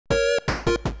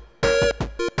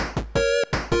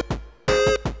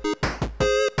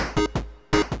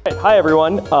Hi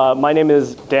everyone, my name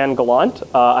is Dan Gallant.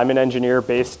 I'm an engineer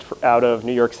based out of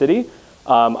New York City.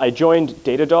 I joined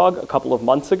Datadog a couple of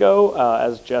months ago,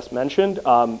 as Jess mentioned,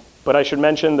 but I should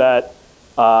mention that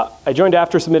I joined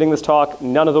after submitting this talk.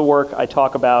 None of the work I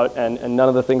talk about and none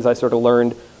of the things I sort of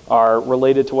learned are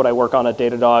related to what I work on at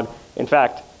Datadog. In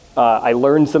fact, I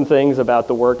learned some things about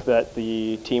the work that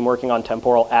the team working on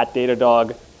Temporal at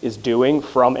Datadog is doing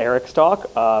from Eric's talk,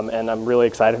 and I'm really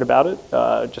excited about it,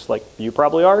 just like you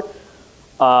probably are.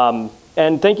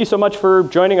 And thank you so much for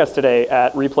joining us today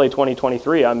at Replay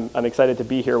 2023. I'm excited to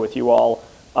be here with you all.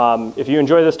 If you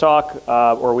enjoy this talk,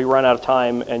 or we run out of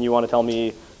time and you want to tell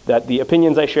me that the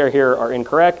opinions I share here are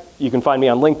incorrect, you can find me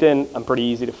on LinkedIn. I'm pretty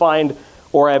easy to find,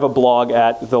 or I have a blog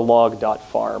at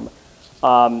thelog.farm.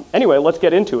 Anyway, let's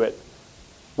get into it.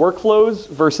 Workflows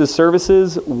versus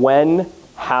services, when,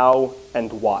 how,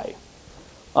 and why.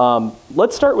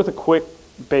 Let's start with a quick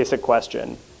basic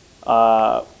question.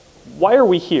 Why are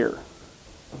we here?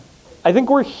 I think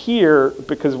we're here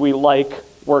because we like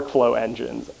workflow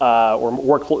engines, or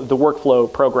the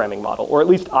workflow programming model, or at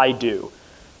least I do.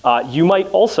 You might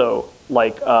also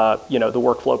like the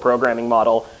workflow programming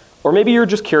model, or maybe you're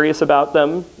just curious about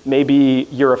them. Maybe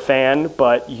you're a fan,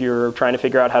 but you're trying to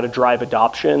figure out how to drive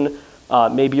adoption.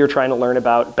 Maybe you're trying to learn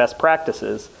about best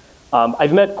practices.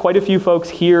 I've met quite a few folks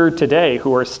here today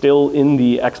who are still in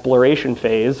the exploration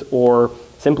phase, or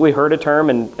simply heard a term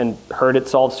and heard it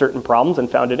solve certain problems and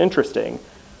found it interesting.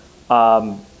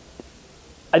 I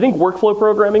think workflow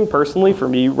programming, personally, for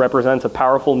me, represents a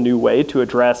powerful new way to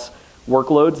address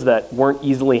workloads that weren't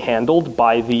easily handled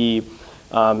by the,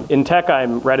 in tech,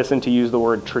 I'm reticent to use the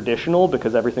word traditional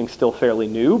because everything's still fairly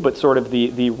new, but sort of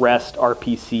the REST,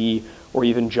 RPC, or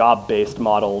even job-based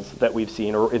models that we've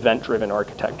seen, or event-driven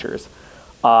architectures.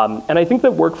 And I think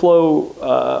that the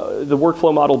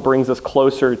workflow model brings us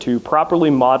closer to properly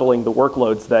modeling the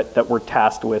workloads that we're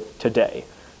tasked with today.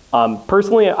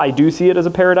 Personally, I do see it as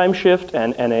a paradigm shift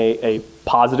and a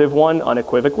positive one,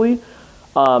 unequivocally.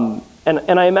 And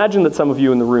I imagine that some of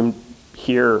you in the room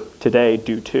here today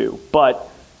do too. But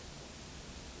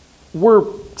we're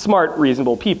smart,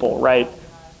 reasonable people, right?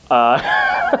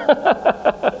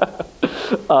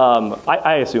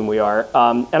 I assume we are.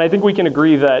 And I think we can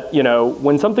agree that,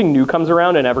 when something new comes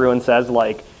around and everyone says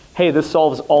like, hey, this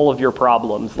solves all of your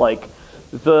problems, like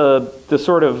the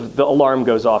alarm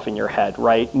goes off in your head,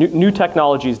 right? New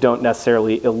technologies don't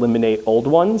necessarily eliminate old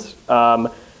ones.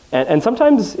 And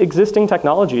sometimes existing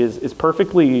technology is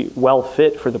perfectly well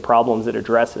fit for the problems it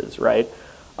addresses, right?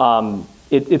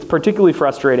 It's particularly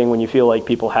frustrating when you feel like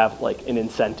people have like an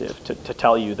incentive to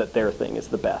tell you that their thing is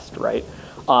the best, right?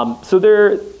 So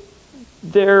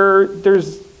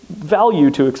there's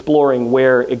value to exploring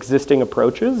where existing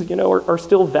approaches, are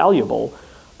still valuable.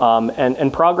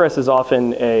 And progress is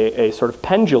often a sort of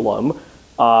pendulum.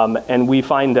 And we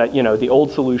find that, the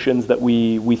old solutions that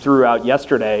we threw out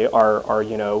yesterday are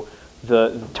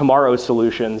the tomorrow's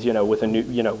solutions, with a new,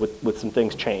 with some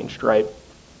things changed, right?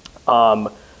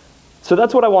 So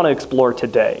that's what I want to explore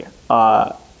today.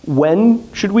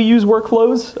 When should we use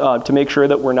workflows to make sure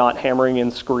that we're not hammering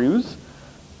in screws?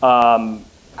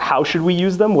 How should we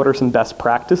use them? What are some best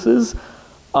practices?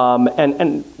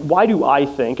 And why do I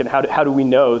think, and how do we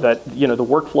know that the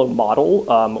workflow model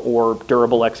or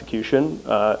durable execution,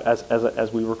 as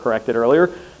we were corrected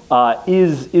earlier,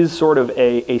 is sort of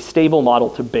a stable model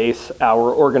to base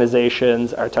our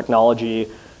organizations, our technology,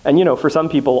 and for some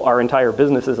people, our entire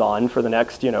business is on for the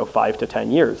next 5 to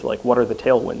 10 years. Like, what are the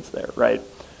tailwinds there, right?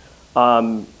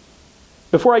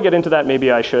 Before I get into that,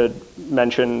 maybe I should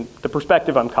mention the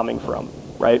perspective I'm coming from,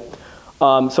 right?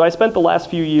 So I spent the last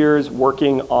few years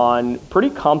working on pretty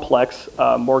complex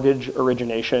mortgage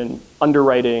origination,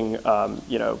 underwriting,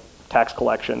 tax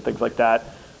collection, things like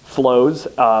that, flows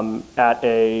at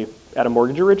a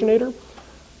mortgage originator.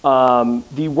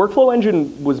 The workflow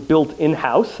engine was built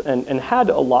in-house and had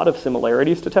a lot of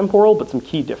similarities to Temporal, but some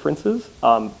key differences.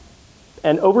 And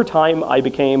over time, I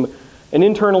became an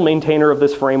internal maintainer of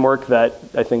this framework that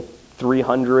I think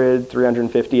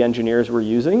 350 engineers were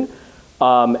using.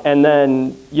 And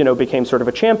then, became sort of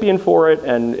a champion for it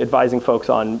and advising folks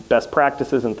on best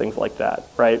practices and things like that,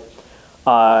 right?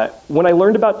 When I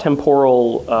learned about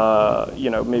Temporal,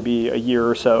 maybe a year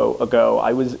or so ago,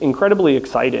 I was incredibly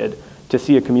excited to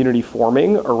see a community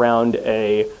forming around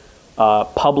a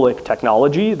public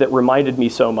technology that reminded me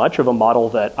so much of a model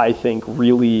that I think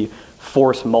really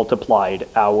force multiplied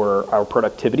our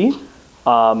productivity.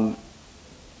 And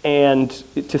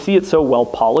to see it so well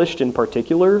polished in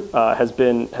particular has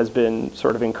been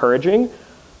sort of encouraging.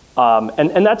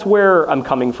 And that's where I'm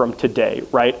coming from today,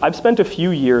 right? I've spent a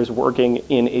few years working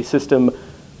in a system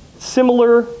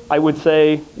Similar, I would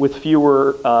say, with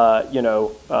fewer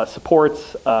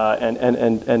supports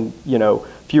and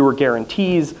fewer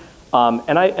guarantees.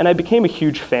 And I became a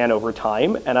huge fan over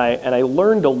time, and I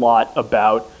learned a lot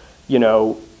about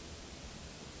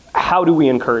how do we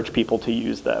encourage people to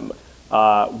use them?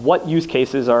 What use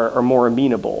cases are more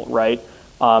amenable, right?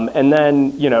 And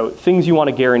then things you want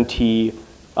to guarantee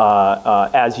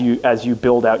as you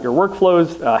build out your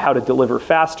workflows, how to deliver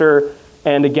faster.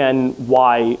 And again,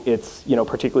 why it's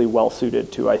particularly well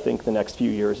suited to, I think, the next few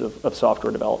years of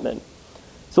software development.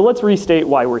 So let's restate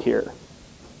why we're here.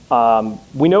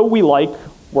 We know we like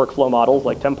workflow models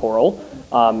like Temporal,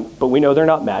 but we know they're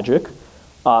not magic.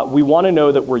 We want to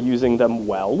know that we're using them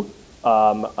well,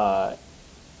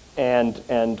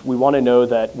 and we want to know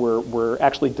that we're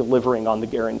actually delivering on the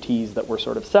guarantees that we're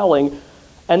sort of selling.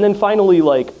 And then finally,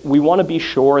 we want to be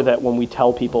sure that when we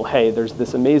tell people, hey, there's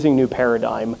this amazing new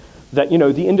paradigm, that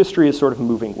the industry is sort of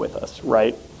moving with us,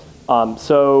 right?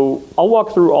 So I'll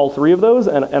walk through all three of those,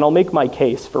 and I'll make my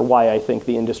case for why I think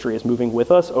the industry is moving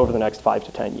with us over the next 5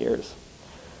 to 10 years.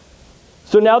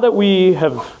 So now that we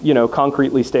have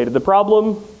concretely stated the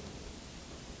problem,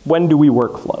 when do we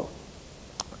workflow?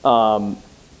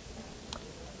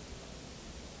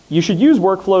 You should use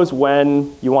workflows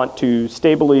when you want to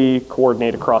stably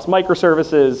coordinate across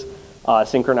microservices,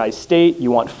 synchronize state, you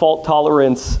want fault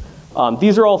tolerance.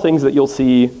 These are all things that you'll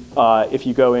see if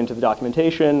you go into the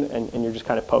documentation and you're just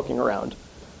kind of poking around.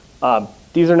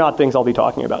 These are not things I'll be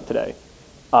talking about today.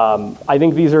 I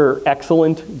think these are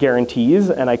excellent guarantees,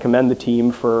 and I commend the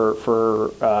team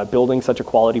for building such a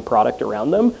quality product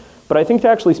around them. But I think to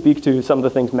actually speak to some of the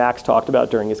things Max talked about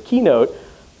during his keynote,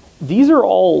 these are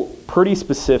all pretty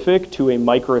specific to a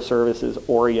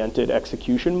microservices-oriented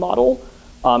execution model.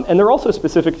 And they're also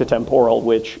specific to Temporal,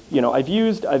 which I've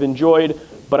used, I've enjoyed,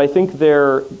 but I think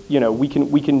they're, we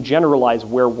can generalize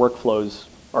where workflows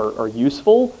are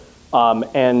useful.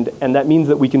 And that means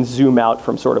that we can zoom out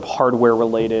from sort of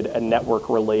hardware-related and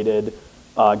network-related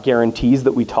guarantees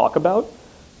that we talk about.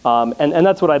 And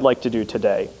that's what I'd like to do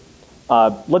today.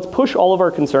 Let's push all of our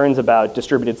concerns about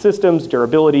distributed systems,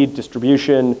 durability,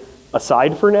 distribution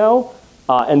aside for now,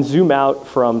 and zoom out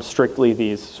from strictly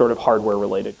these sort of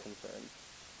hardware-related concerns.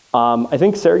 I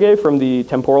think Sergey from the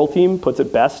Temporal team puts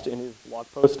it best in his blog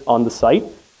post on the site.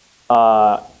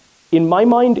 In my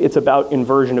mind, it's about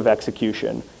inversion of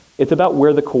execution. It's about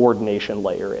where the coordination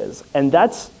layer is. And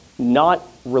that's not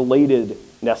related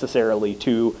necessarily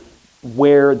to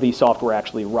where the software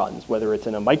actually runs, whether it's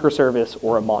in a microservice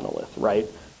or a monolith, right?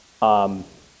 So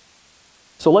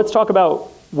let's talk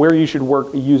about where you should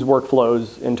use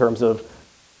workflows in terms of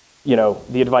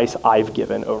the advice I've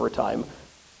given over time.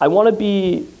 I want to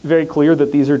be very clear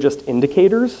that these are just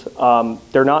indicators.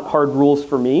 They're not hard rules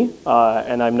for me,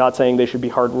 and I'm not saying they should be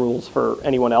hard rules for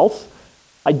anyone else.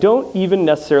 I don't even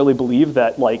necessarily believe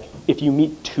that if you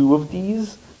meet 2 of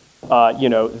these,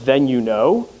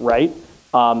 then right?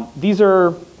 These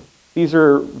are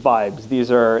vibes.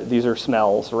 These are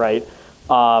smells, right?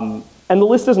 And the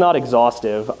list is not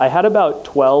exhaustive. I had about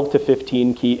 12 to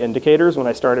 15 key indicators when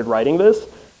I started writing this,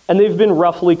 and they've been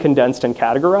roughly condensed and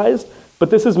categorized. But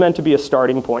this is meant to be a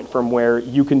starting point from where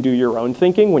you can do your own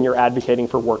thinking when you're advocating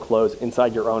for workflows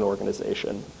inside your own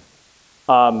organization.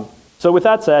 So with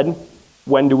that said,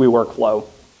 when do we workflow?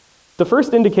 The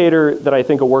first indicator that I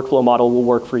think a workflow model will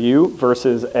work for you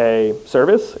versus a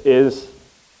service is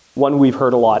one we've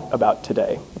heard a lot about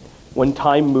today, when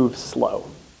time moves slow.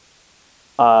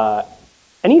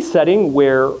 Any setting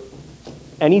where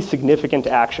any significant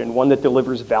action, one that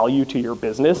delivers value to your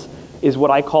business, is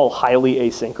what I call highly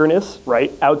asynchronous,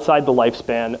 right? Outside the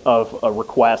lifespan of a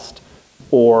request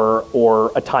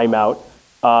or a timeout.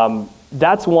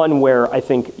 That's one where I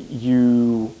think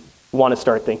you want to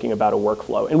start thinking about a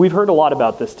workflow. And we've heard a lot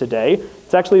about this today.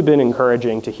 It's actually been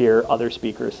encouraging to hear other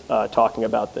speakers talking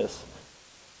about this.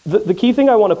 The key thing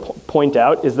I want to point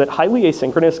out is that highly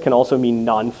asynchronous can also mean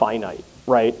non-finite,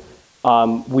 right?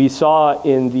 We saw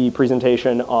in the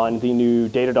presentation on the new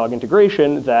Datadog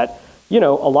integration that a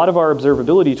lot of our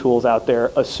observability tools out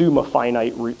there assume a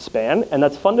finite root span, and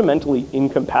that's fundamentally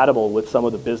incompatible with some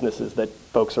of the businesses that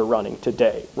folks are running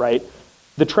today, right?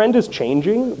 The trend is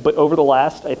changing, but over the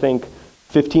last, I think,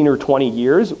 15 or 20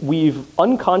 years, we've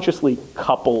unconsciously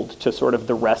coupled to sort of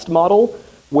the REST model,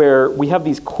 where we have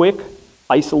these quick,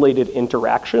 isolated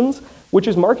interactions, which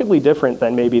is markedly different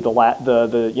than maybe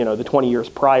the 20 years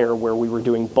prior, where we were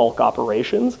doing bulk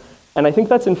operations. And I think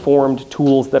that's informed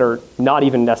tools that are not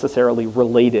even necessarily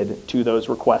related to those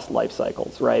request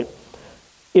lifecycles, right?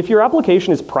 If your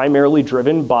application is primarily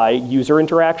driven by user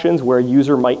interactions, where a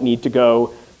user might need to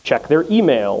go check their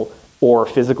email, or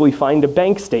physically find a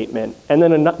bank statement. And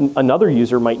then another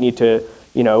user might need to,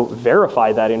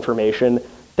 verify that information.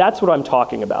 That's what I'm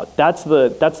talking about. That's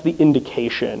the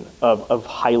indication of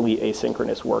highly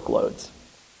asynchronous workloads.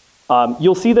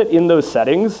 You'll see that in those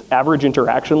settings, average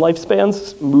interaction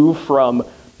lifespans move from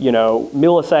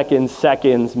milliseconds,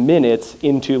 seconds, minutes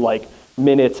into like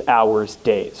minutes, hours,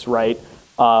 days, right?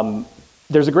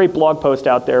 There's a great blog post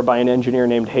out there by an engineer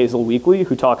named Hazel Weekly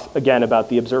who talks again about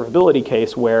the observability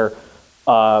case where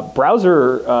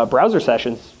browser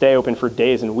sessions stay open for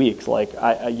days and weeks. Like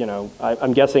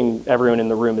I'm guessing everyone in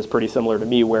the room is pretty similar to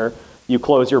me, where you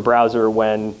close your browser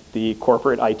when the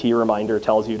corporate IT reminder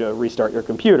tells you to restart your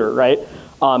computer, right?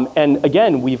 And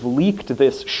again, we've leaked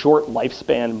this short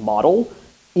lifespan model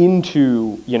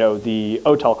into the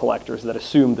OTel collectors that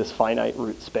assume this finite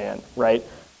root span, right?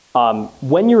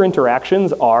 When your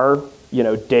interactions are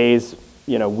days,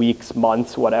 weeks,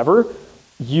 months, whatever,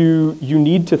 you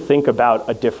need to think about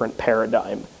a different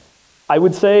paradigm. I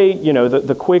would say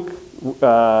the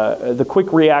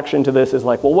quick reaction to this is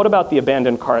like, well, what about the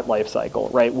abandoned cart life cycle,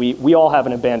 right? We all have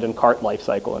an abandoned cart life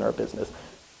cycle in our business.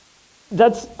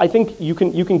 I think you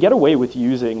can get away with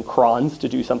using crons to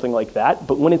do something like that,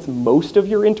 but when it's most of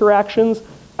your interactions,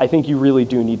 I think you really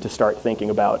do need to start thinking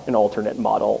about an alternate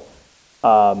model.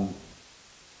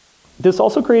 This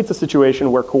also creates a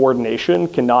situation where coordination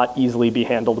cannot easily be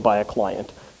handled by a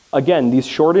client. Again, these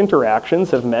short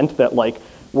interactions have meant that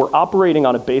we're operating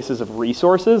on a basis of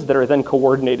resources that are then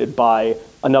coordinated by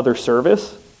another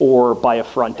service or by a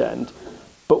front end.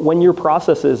 But when your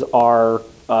processes are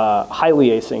highly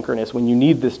asynchronous, when you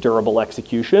need this durable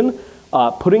execution,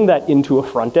 putting that into a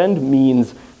front end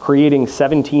means creating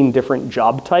 17 different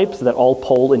job types that all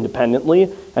poll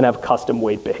independently and have custom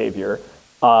weight behavior.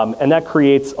 And that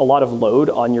creates a lot of load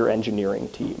on your engineering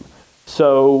team.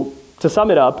 So to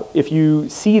sum it up, if you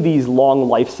see these long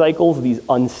life cycles, these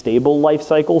unstable life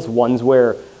cycles, ones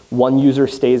where one user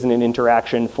stays in an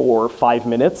interaction for 5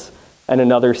 minutes and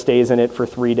another stays in it for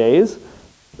 3 days,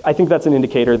 I think that's an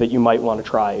indicator that you might want to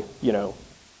try,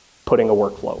 putting a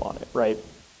workflow on it, right?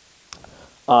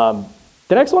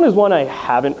 The next one is one I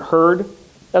haven't heard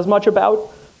as much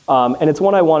about, and it's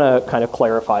one I want to kind of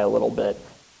clarify a little bit.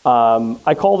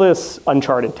 I call this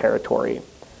uncharted territory.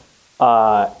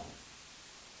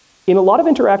 In a lot of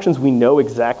interactions, we know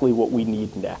exactly what we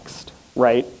need next,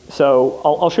 right? So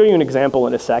I'll show you an example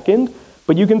in a second,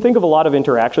 but you can think of a lot of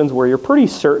interactions where you're pretty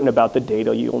certain about the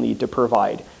data you'll need to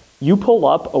provide. You pull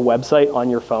up a website on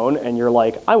your phone and you're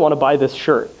like, I want to buy this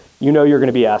shirt. You know you're going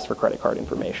to be asked for credit card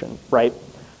information, right?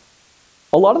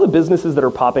 A lot of the businesses that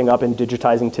are popping up and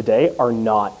digitizing today are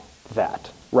not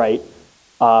that, right?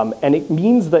 And it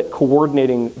means that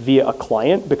coordinating via a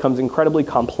client becomes incredibly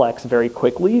complex very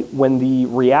quickly when the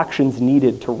reactions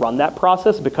needed to run that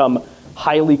process become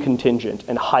highly contingent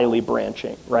and highly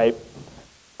branching, right?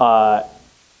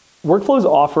 Workflows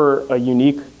offer a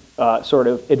unique sort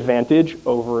of advantage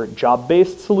over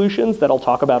job-based solutions that I'll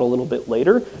talk about a little bit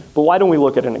later, but why don't we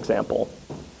look at an example?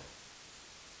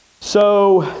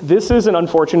 So this is an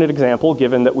unfortunate example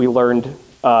given that we learned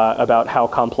about how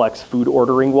complex food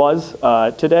ordering was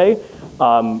today.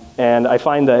 And I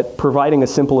find that providing a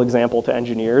simple example to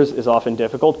engineers is often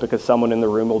difficult because someone in the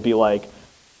room will be like,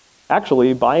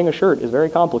 actually, buying a shirt is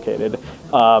very complicated.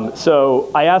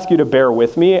 So I ask you to bear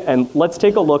with me, and let's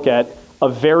take a look at a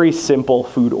very simple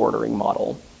food ordering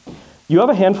model. You have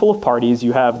a handful of parties.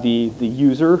 You have the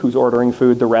user who's ordering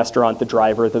food, the restaurant, the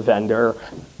driver, the vendor,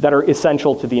 that are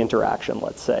essential to the interaction,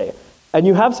 let's say. And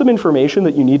you have some information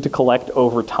that you need to collect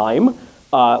over time,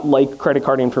 like credit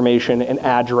card information, an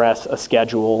address, a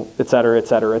schedule, et cetera, et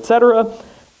cetera, et cetera.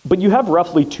 But you have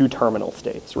roughly 2 terminal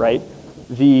states, right?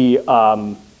 The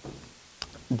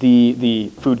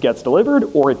food gets delivered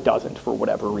or it doesn't for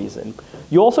whatever reason.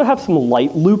 You also have some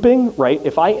light looping, right?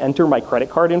 If I enter my credit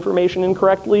card information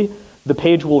incorrectly, the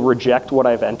page will reject what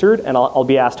I've entered and I'll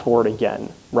be asked for it again,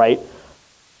 right?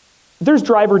 There's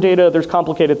driver data, there's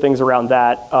complicated things around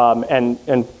that,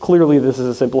 and clearly this is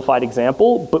a simplified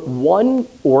example, but one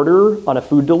order on a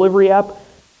food delivery app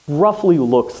roughly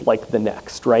looks like the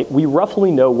next, right? We roughly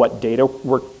know what data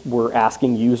we're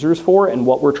asking users for and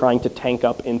what we're trying to tank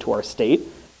up into our state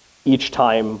each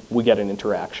time we get an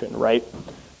interaction, right?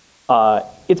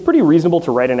 It's pretty reasonable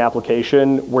to write an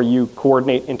application where you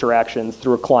coordinate interactions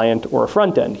through a client or a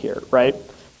front end here, right?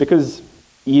 Because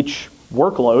each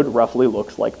workload roughly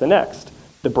looks like the next.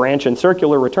 The branch and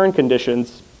circular return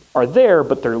conditions are there,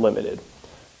 but they're limited.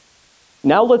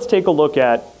 Now let's take a look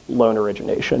at loan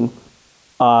origination.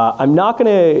 I'm not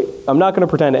gonna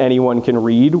pretend anyone can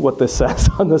read what this says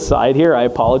on the side here. I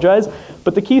apologize.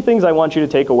 But the key things I want you to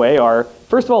take away are,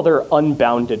 first of all, they're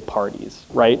unbounded parties,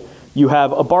 right? You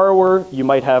have a borrower, you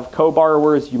might have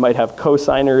co-borrowers, you might have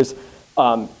co-signers.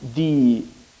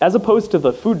 As opposed to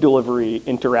the food delivery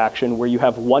interaction where you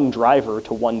have one driver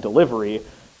to one delivery,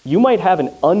 you might have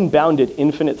an unbounded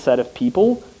infinite set of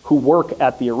people who work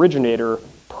at the originator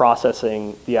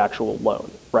processing the actual loan,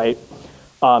 right?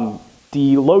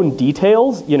 The loan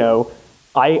details,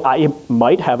 I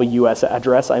might have a US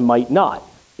address, I might not.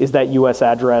 Is that US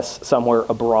address somewhere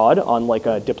abroad on like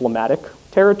a diplomatic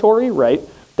territory, right?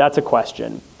 That's a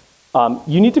question.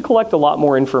 You need to collect a lot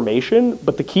more information,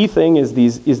 but the key thing is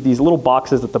these little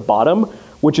boxes at the bottom,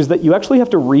 which is that you actually have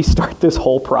to restart this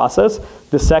whole process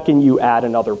the second you add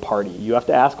another party. You have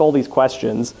to ask all these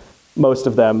questions, most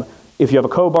of them, if you have a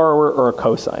co-borrower or a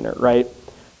co-signer, right?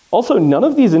 Also, none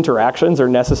of these interactions are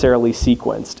necessarily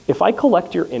sequenced. If I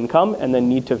collect your income and then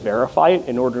need to verify it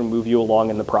in order to move you along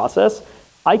in the process,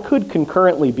 I could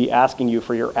concurrently be asking you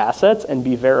for your assets and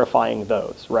be verifying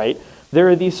those, right? There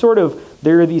are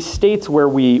these states where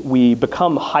we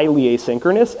become highly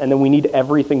asynchronous and then we need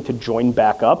everything to join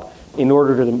back up in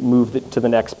order to move to the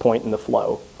next point in the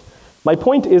flow. My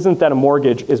point isn't that a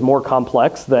mortgage is more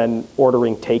complex than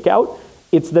ordering takeout.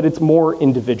 It's that it's more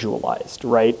individualized,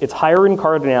 right? It's higher in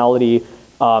cardinality.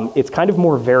 It's kind of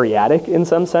more variadic in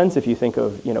some sense if you think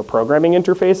of programming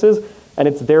interfaces, and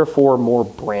it's therefore more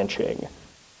branching.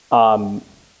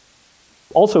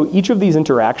 Also, each of these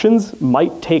interactions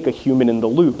might take a human in the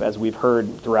loop, as we've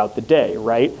heard throughout the day,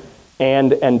 right?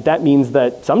 And that means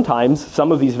that sometimes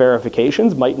some of these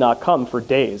verifications might not come for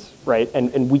days, right?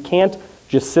 And we can't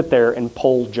just sit there and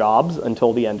pull jobs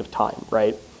until the end of time,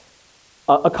 right?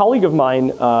 A colleague of mine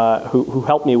who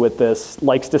helped me with this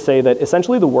likes to say that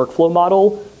essentially the workflow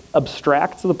model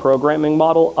abstracts the programming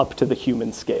model up to the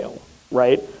human scale,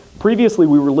 right? Previously,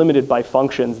 we were limited by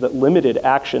functions that limited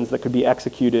actions that could be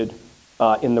executed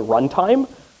in the runtime.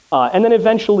 And then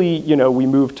eventually, we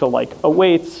moved to like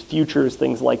awaits, futures,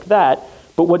 things like that.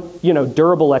 But what,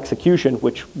 durable execution,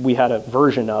 which we had a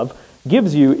version of,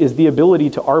 gives you is the ability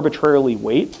to arbitrarily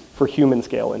wait for human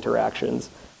scale interactions.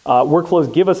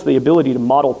 Workflows give us the ability to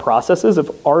model processes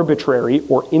of arbitrary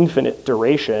or infinite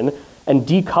duration and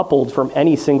decoupled from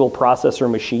any single process or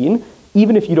machine,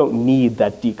 even if you don't need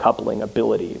that decoupling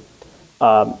ability.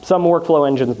 Some workflow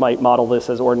engines might model this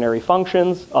as ordinary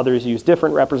functions, others use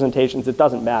different representations, it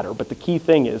doesn't matter. But the key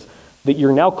thing is that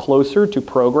you're now closer to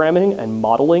programming and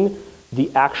modeling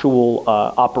the actual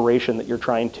operation that you're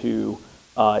trying to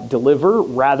deliver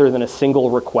rather than a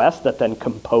single request that then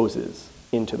composes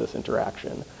into this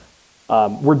interaction.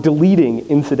 We're deleting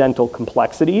incidental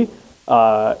complexity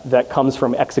that comes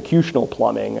from executional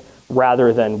plumbing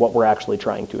rather than what we're actually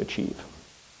trying to achieve.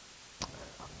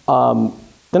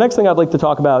 The next thing I'd like to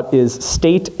talk about is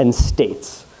state and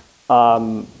states.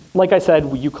 Like I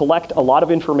said, you collect a lot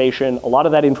of information. A lot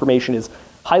of that information is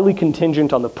highly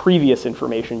contingent on the previous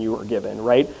information you were given,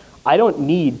 right? I don't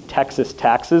need Texas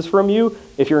taxes from you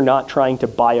if you're not trying to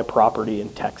buy a property in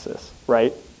Texas,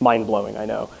 right? Mind-blowing, I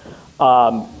know.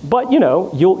 But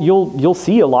you'll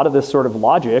see a lot of this sort of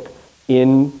logic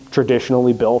in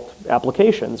traditionally built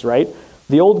applications, right?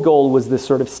 The old goal was this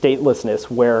sort of statelessness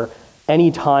where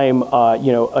anytime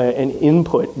an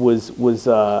input was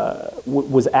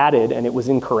added and it was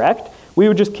incorrect, we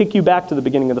would just kick you back to the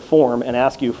beginning of the form and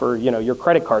ask you for your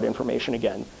credit card information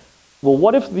again. Well,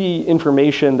 what if the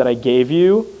information that I gave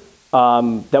you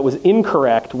that was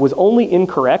incorrect was only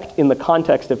incorrect in the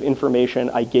context of information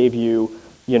I gave you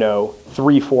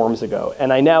 3 forms ago,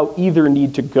 and I now either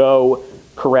need to go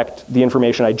correct the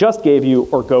information I just gave you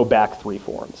or go back 3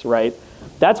 forms, right?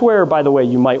 That's where, by the way,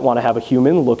 you might want to have a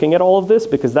human looking at all of this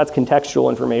because that's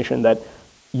contextual information that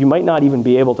you might not even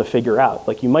be able to figure out.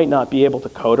 Like you might not be able to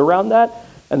code around that,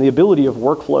 and the ability of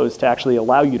workflows to actually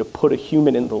allow you to put a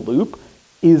human in the loop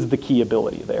is the key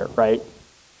ability there, right?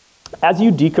 As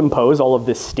you decompose all of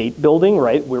this state building,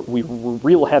 right, we're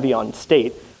real heavy on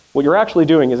state, what you're actually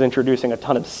doing is introducing a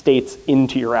ton of states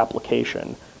into your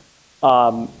application.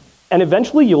 And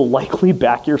eventually you'll likely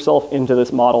back yourself into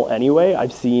this model anyway.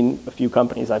 I've seen a few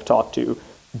companies I've talked to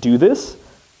do this,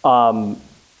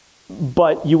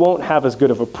 but you won't have as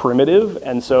good of a primitive,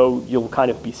 and so you'll kind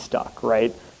of be stuck,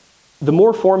 right? The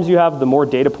more forms you have, the more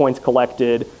data points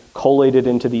collected, collated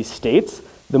into these states,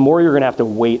 the more you're gonna have to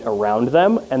wait around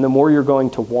them, and the more you're going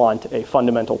to want a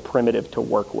fundamental primitive to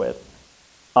work with.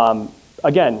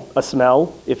 Again, a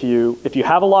smell, if you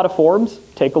have a lot of forms,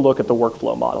 take a look at the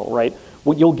workflow model, right?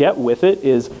 what you'll get with it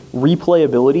is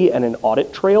replayability and an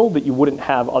audit trail that you wouldn't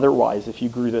have otherwise if you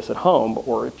grew this at home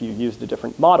or if you used a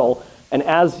different model. And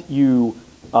as you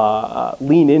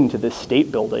lean into this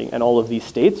state building and all of these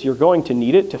states, you're going to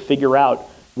need it to figure out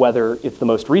whether it's the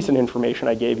most recent information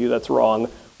I gave you that's wrong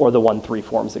or the one 3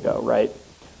 forms ago, right?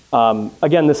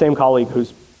 Again, the same colleague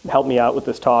who's helped me out with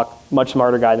this talk, much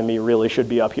smarter guy than me, really should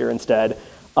be up here instead,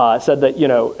 said that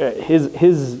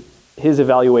his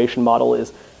evaluation model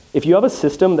is, if you have a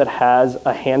system that has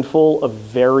a handful of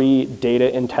very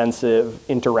data-intensive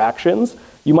interactions,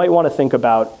 you might want to think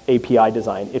about API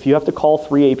design. If you have to call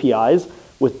 3 APIs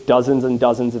with dozens and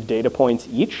dozens of data points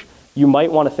each, you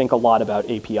might want to think a lot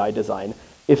about API design.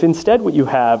 If instead what you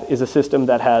have is a system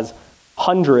that has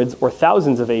hundreds or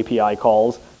thousands of API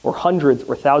calls or hundreds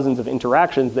or thousands of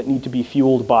interactions that need to be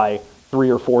fueled by 3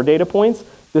 or 4 data points,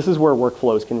 this is where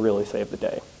workflows can really save the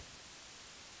day.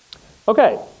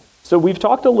 Okay, so we've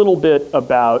talked a little bit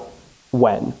about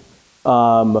when.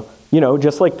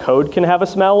 Just like code can have a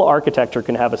smell, architecture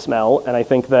can have a smell, and I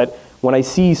think that when I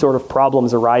see sort of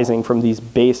problems arising from these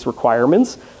base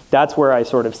requirements, that's where I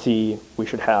sort of see we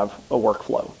should have a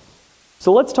workflow.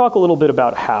 So let's talk a little bit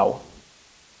about how.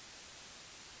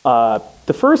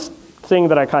 The first thing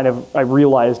that I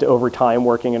realized over time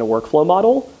working in a workflow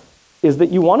model is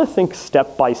that you want to think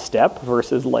step by step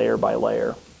versus layer by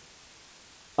layer.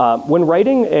 When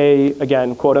writing a,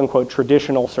 again, quote unquote,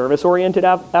 traditional service-oriented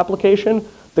application,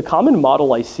 the common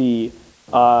model I see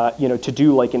to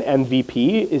do like an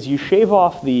MVP is you shave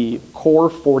off the core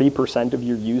 40% of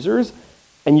your users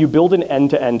and you build an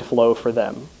end-to-end flow for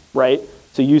them, right?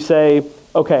 So you say,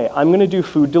 okay, I'm going to do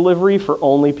food delivery for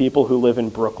only people who live in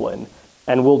Brooklyn,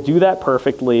 and we'll do that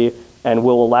perfectly, and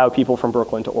we'll allow people from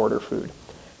Brooklyn to order food.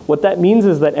 What that means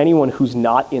is that anyone who's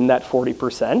not in that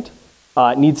 40%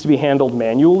 needs to be handled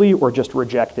manually or just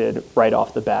rejected right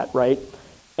off the bat, right?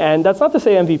 And that's not to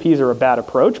say MVPs are a bad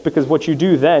approach, because what you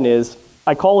do then is,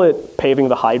 I call it paving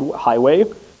the highway.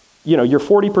 Your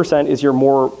 40% is your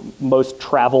most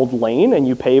traveled lane, and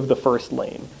you pave the first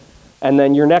lane. And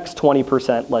then your next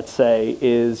 20%, let's say,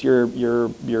 is your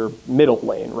middle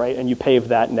lane, right? And you pave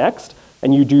that next,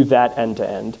 and you do that end to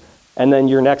end. And then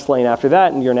your next lane after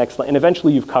that, and your next lane, and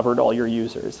eventually you've covered all your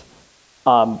users.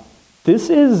 This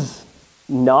is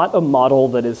not a model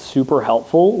that is super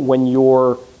helpful when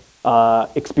your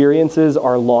experiences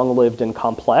are long-lived and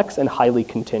complex and highly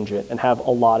contingent and have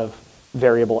a lot of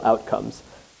variable outcomes.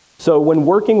 So when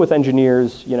working with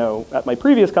engineers, at my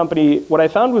previous company, what I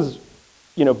found was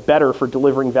better for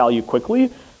delivering value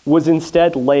quickly was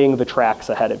instead laying the tracks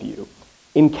ahead of you,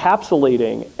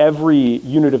 encapsulating every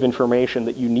unit of information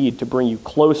that you need to bring you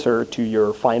closer to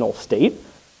your final state,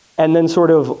 and then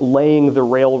sort of laying the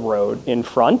railroad in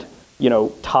front,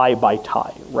 tie by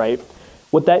tie, right?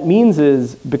 What that means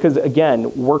is, because again,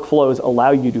 workflows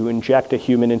allow you to inject a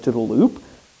human into the loop,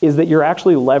 is that you're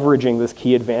actually leveraging this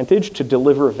key advantage to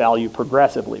deliver value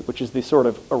progressively, which is the sort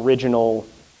of original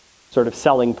sort of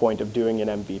selling point of doing an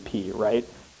MVP, right?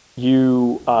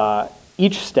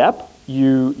 Each step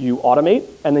you automate,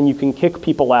 and then you can kick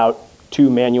people out to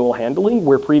manual handling,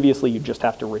 where previously you just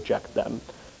have to reject them.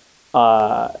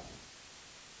 That's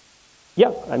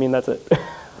it.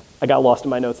 I got lost in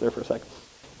my notes there for a sec.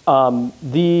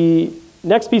 The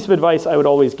next piece of advice I would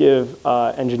always give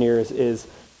engineers is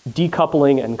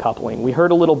decoupling and coupling. We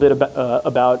heard a little bit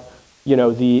about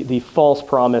the false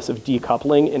promise of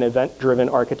decoupling in event-driven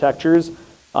architectures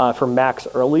from Max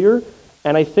earlier,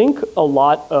 and I think a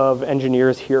lot of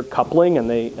engineers hear coupling and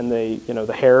they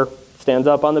the hair stands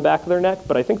up on the back of their neck,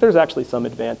 but I think there's actually some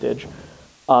advantage.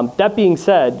 That being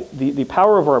said, the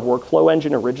power of our workflow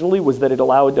engine originally was that it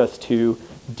allowed us to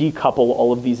decouple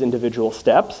all of these individual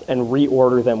steps and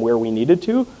reorder them where we needed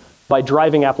to by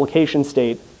driving application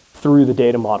state through the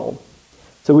data model.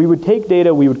 So we would take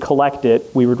data, we would collect it,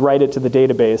 we would write it to the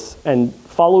database, and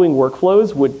following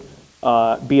workflows would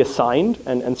be assigned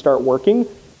and start working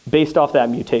based off that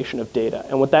mutation of data.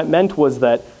 And what that meant was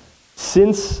that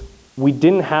since we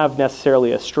didn't have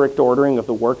necessarily a strict ordering of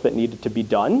the work that needed to be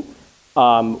done,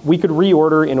 we could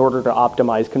reorder in order to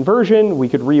optimize conversion, we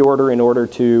could reorder in order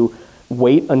to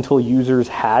wait until users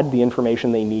had the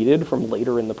information they needed from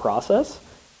later in the process.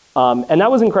 And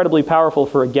that was incredibly powerful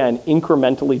for, again,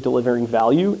 incrementally delivering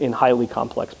value in highly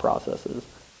complex processes.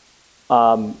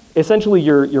 Essentially,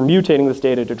 you're mutating this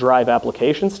data to drive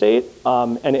application state,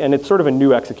 and it's sort of a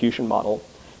new execution model.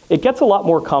 It gets a lot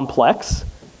more complex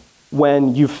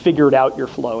when you've figured out your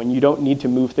flow and you don't need to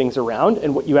move things around,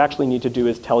 and what you actually need to do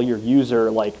is tell your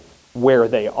user where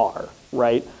they are,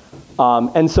 right?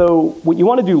 And so what you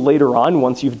want to do later on,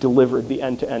 once you've delivered the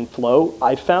end-to-end flow,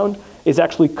 I found, is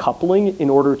actually coupling in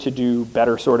order to do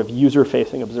better sort of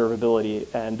user-facing observability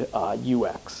and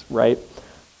UX, right?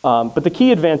 But the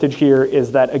key advantage here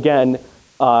is that, again,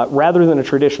 rather than a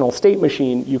traditional state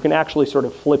machine, you can actually sort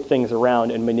of flip things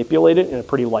around and manipulate it in a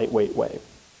pretty lightweight way.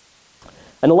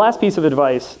 And the last piece of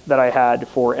advice that I had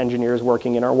for engineers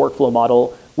working in our workflow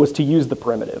model was to use the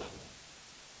primitive.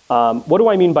 What do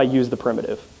I mean by use the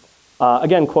primitive?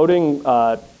 Again, quoting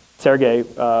Sergey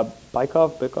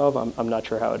Bykov, I'm not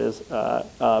sure how it is.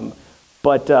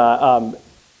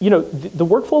 You know, the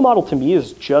workflow model to me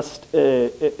is just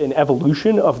an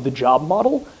evolution of the job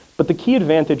model, but the key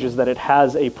advantage is that it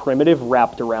has a primitive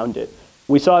wrapped around it.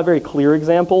 We saw a very clear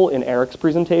example in Eric's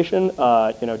presentation,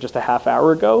 you know, just a half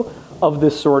hour ago, of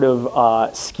this sort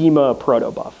of schema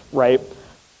protobuf, right?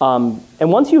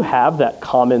 And once you have that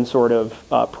common sort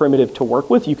of primitive to work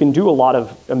with, you can do a lot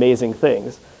of amazing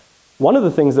things. One of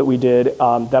the things that we did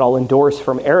that I'll endorse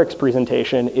from Eric's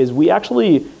presentation is we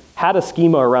actually had a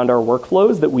schema around our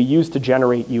workflows that we used to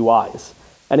generate UIs.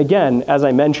 And again, as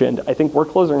I mentioned, I think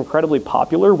workflows are incredibly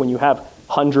popular when you have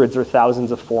hundreds or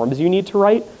thousands of forms you need to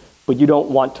write, but you don't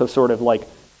want to sort of like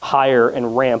hire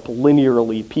and ramp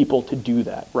linearly people to do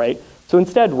that, right? So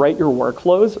instead, write your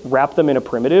workflows, wrap them in a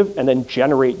primitive, and then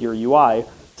generate your UI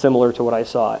similar to what I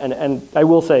saw. And I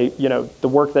will say, you know, the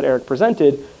work that Eric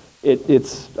presented,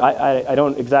 I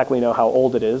don't exactly know how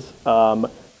old it is,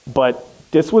 but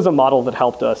this was a model that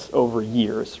helped us over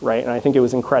years, right? And I think it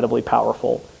was incredibly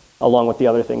powerful, along with the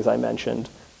other things I mentioned.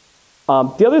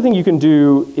 The other thing you can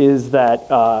do is that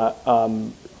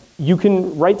you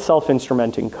can write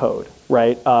self-instrumenting code,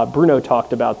 right? Bruno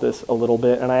talked about this a little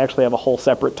bit, and I actually have a whole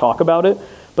separate talk about it.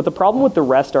 But the problem with the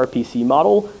REST RPC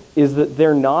model is that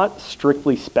they're not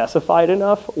strictly specified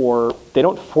enough, or they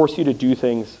don't force you to do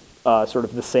things sort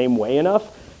of the same way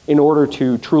enough in order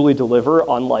to truly deliver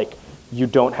on, like, you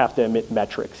don't have to emit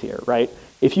metrics here, right?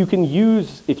 If you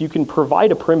can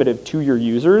provide a primitive to your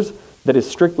users that is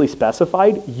strictly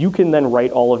specified, you can then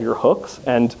write all of your hooks.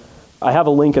 And I have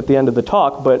a link at the end of the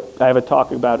talk, but I have a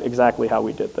talk about exactly how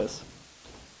we did this.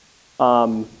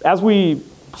 As we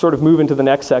sort of move into the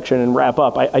next section and wrap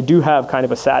up, I do have kind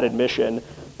of a sad admission.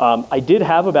 I did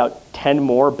have about 10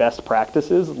 more best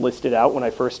practices listed out when I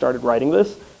first started writing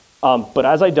this. But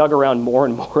as I dug around more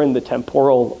and more in the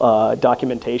Temporal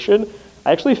documentation,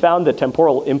 I actually found that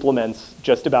Temporal implements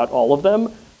just about all of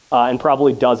them, and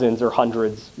probably dozens or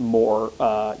hundreds more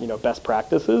you know, best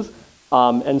practices.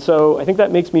 And so I think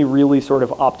that makes me really sort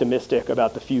of optimistic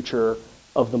about the future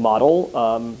of the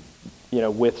model, you know,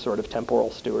 with sort of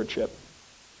temporal stewardship.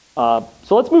 So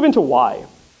let's move into why.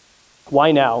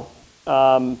 Why now?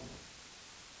 I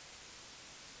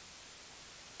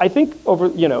think over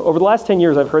the last 10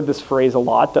 years, I've heard this phrase a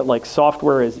lot, that like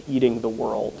software is eating the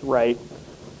world, right?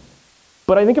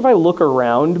 But I think if I look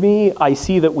around me, I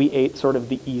see that we ate sort of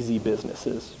the easy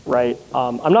businesses, right?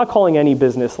 I'm not calling any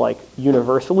business like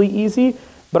universally easy,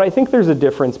 but I think there's a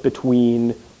difference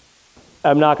between,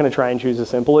 I'm not going to try and choose a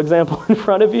simple example in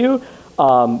front of you,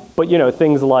 but you know,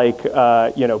 things like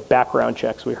you know, background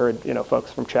checks. We heard, you know,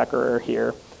 folks from Checker are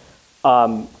here.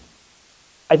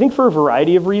 I think for a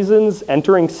variety of reasons,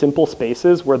 entering simple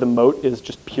spaces where the moat is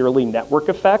just purely network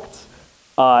effects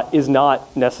is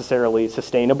not necessarily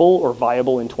sustainable or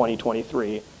viable in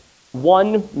 2023.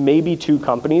 One, maybe two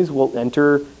companies will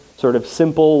enter sort of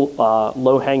simple,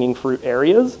 low-hanging fruit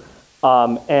areas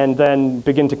and then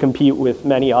begin to compete with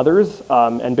many others.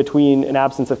 And between an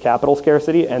absence of capital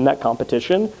scarcity and that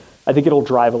competition, I think it'll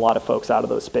drive a lot of folks out of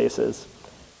those spaces.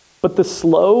 But the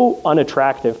slow,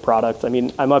 unattractive products, I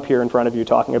mean, I'm up here in front of you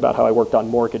talking about how I worked on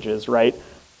mortgages, right?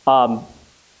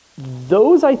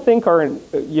 Those, I think, are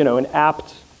you know, an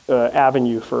apt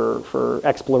avenue for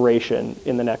exploration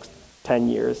in the next 10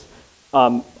 years.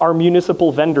 Our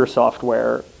municipal vendor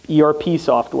software, ERP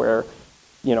software,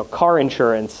 you know, car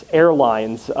insurance,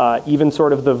 airlines, even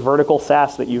sort of the vertical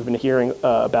SaaS that you've been hearing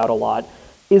about a lot,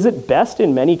 is at best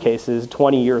in many cases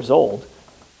 20 years old.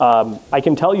 I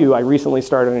can tell you I recently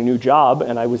started a new job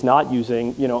and I was not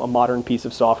using, you know, a modern piece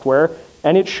of software,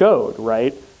 and it showed,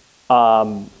 right?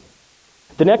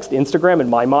 The next Instagram, in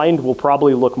my mind, will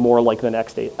probably look more like the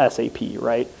next SAP,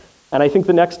 right? And I think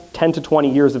the next 10 to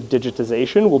 20 years of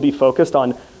digitization will be focused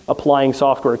on applying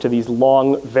software to these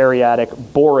long,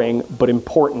 variadic, boring, but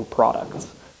important products.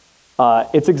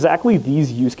 It's exactly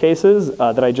these use cases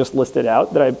that I just listed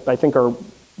out that I think are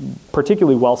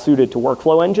particularly well suited to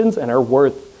workflow engines and are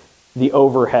worth the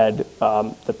overhead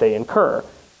that they incur.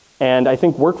 And I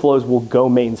think workflows will go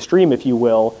mainstream, if you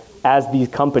will, as these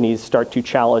companies start to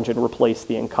challenge and replace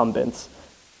the incumbents.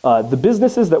 The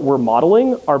businesses that we're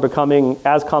modeling are becoming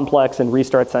as complex and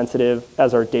restart sensitive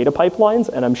as our data pipelines,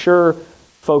 and I'm sure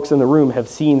folks in the room have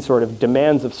seen sort of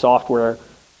demands of software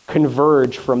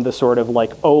converge from the sort of like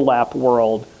OLAP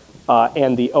world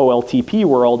and the OLTP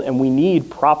world, and we need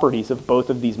properties of both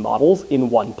of these models in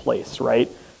one place, right?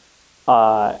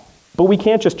 But we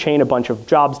can't just chain a bunch of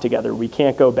jobs together. We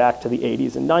can't go back to the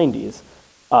 80s and 90s.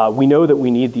 We know that we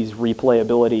need these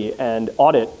replayability and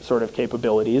audit sort of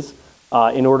capabilities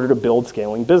in order to build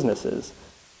scaling businesses.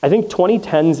 I think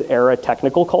 2010s era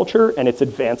technical culture and its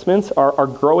advancements are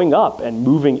growing up and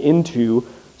moving into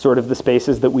sort of the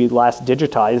spaces that we last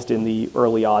digitized in the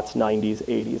early aughts, 90s,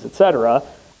 80s, et cetera.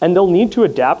 And they'll need to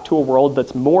adapt to a world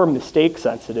that's more mistake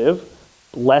sensitive,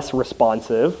 less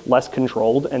responsive, less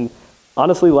controlled, and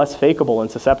honestly less fakeable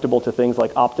and susceptible to things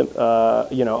like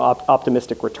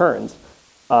optimistic returns.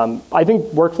 I think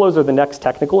workflows are the next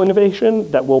technical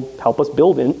innovation that will help us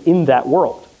build in that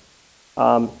world.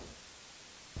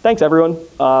 Thanks, everyone.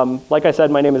 Like I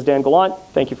said, my name is Dan Gallant.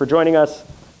 Thank you for joining us.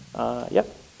 Yeah.